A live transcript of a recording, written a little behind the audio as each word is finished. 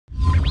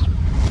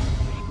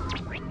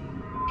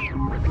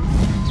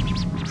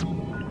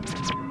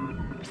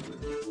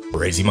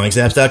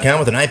CrazyMikesapps.com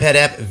with an iPad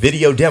app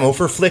video demo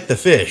for Flick the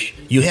Fish.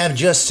 You have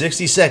just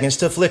 60 seconds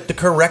to flick the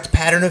correct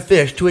pattern of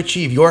fish to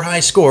achieve your high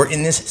score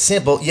in this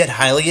simple yet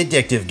highly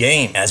addictive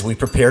game. As we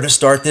prepare to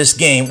start this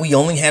game, we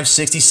only have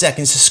 60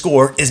 seconds to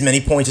score as many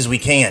points as we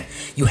can.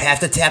 You have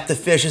to tap the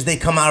fish as they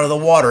come out of the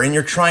water, and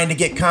you're trying to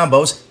get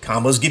combos.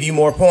 Combos give you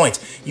more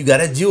points. You got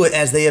to do it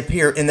as they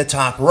appear in the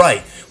top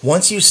right.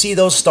 Once you see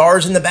those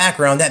stars in the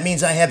background, that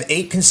means I have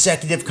 8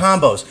 consecutive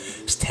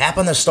combos. Just tap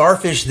on the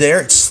starfish there.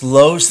 It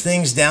slows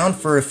things down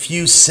for a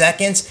few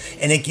seconds,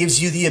 and it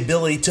gives you the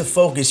ability to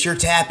focus your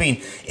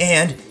tapping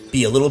and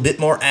be a little bit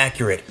more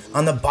accurate.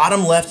 On the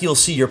bottom left, you'll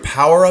see your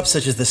power-ups,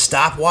 such as the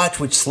stopwatch,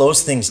 which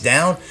slows things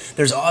down.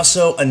 There's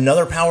also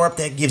another power-up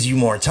that gives you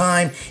more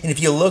time. And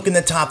if you look in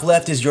the top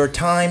left is your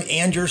time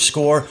and your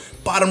score.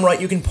 Bottom right,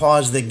 you can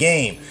pause the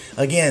game.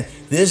 Again,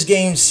 this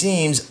game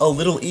seems a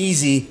little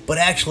easy, but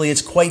actually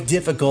it's quite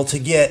difficult to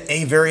get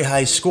a very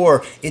high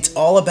score. It's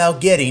all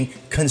about getting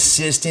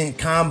consistent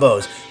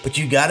combos, but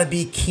you gotta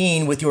be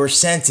keen with your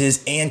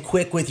senses and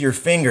quick with your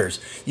fingers.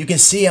 You can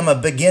see I'm a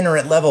beginner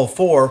at level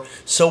 4,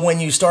 so when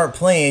you start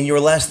playing, you're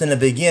less than a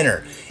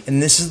beginner.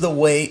 And this is the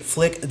way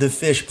Flick the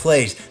Fish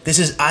plays. This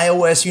is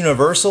iOS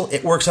Universal.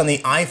 It works on the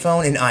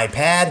iPhone and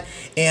iPad,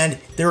 and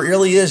there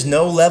really is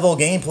no level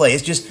gameplay.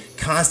 It's just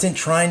constant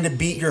trying to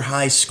beat your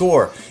high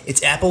score.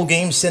 It's Apple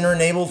Game Center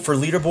enabled for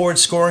leaderboard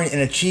scoring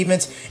and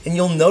achievements, and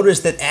you'll notice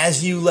that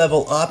as you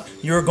level up,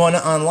 you're going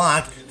to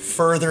unlock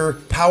further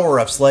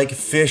power-ups like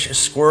Fish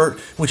Squirt,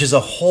 which is a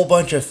whole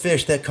bunch of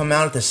fish that come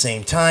out at the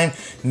same time.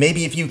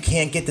 Maybe if you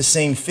can't get the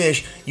same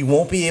fish, you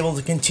won't be able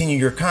to continue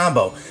your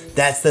combo.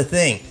 That's the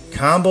thing.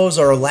 Combos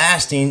are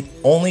lasting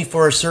only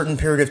for a certain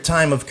period of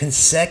time of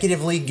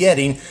consecutively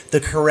getting the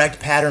correct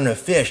pattern of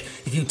fish.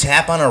 If you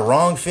tap on a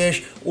wrong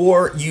fish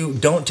or you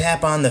don't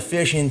tap on the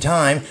fish in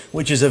time,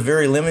 which is a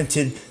very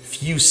limited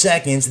few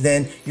seconds,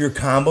 then your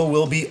combo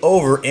will be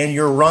over and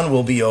your run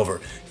will be over.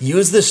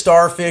 Use the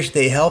starfish.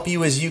 They help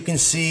you, as you can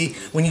see.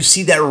 When you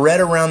see that red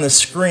around the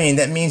screen,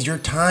 that means your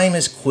time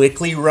is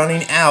quickly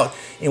running out,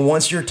 and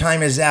once your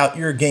time is out,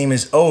 your game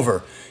is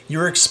over.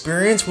 Your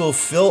experience will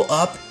fill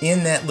up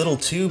in that little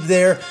tube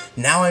there.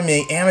 Now I'm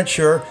an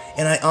amateur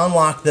and I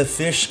unlock the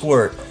Fish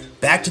Squirt.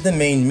 Back to the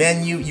main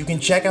menu, you can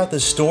check out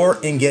the store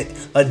and get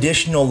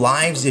additional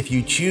lives if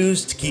you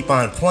choose to keep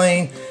on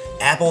playing.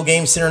 Apple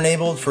Game Center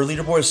enabled for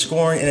leaderboard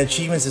scoring and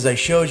achievements, as I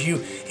showed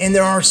you, and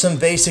there are some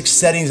basic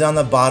settings on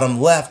the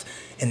bottom left.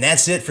 And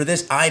that's it for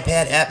this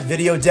iPad app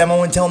video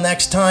demo. Until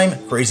next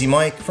time, Crazy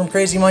Mike from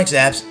Crazy Mike's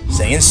Apps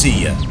saying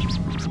see ya.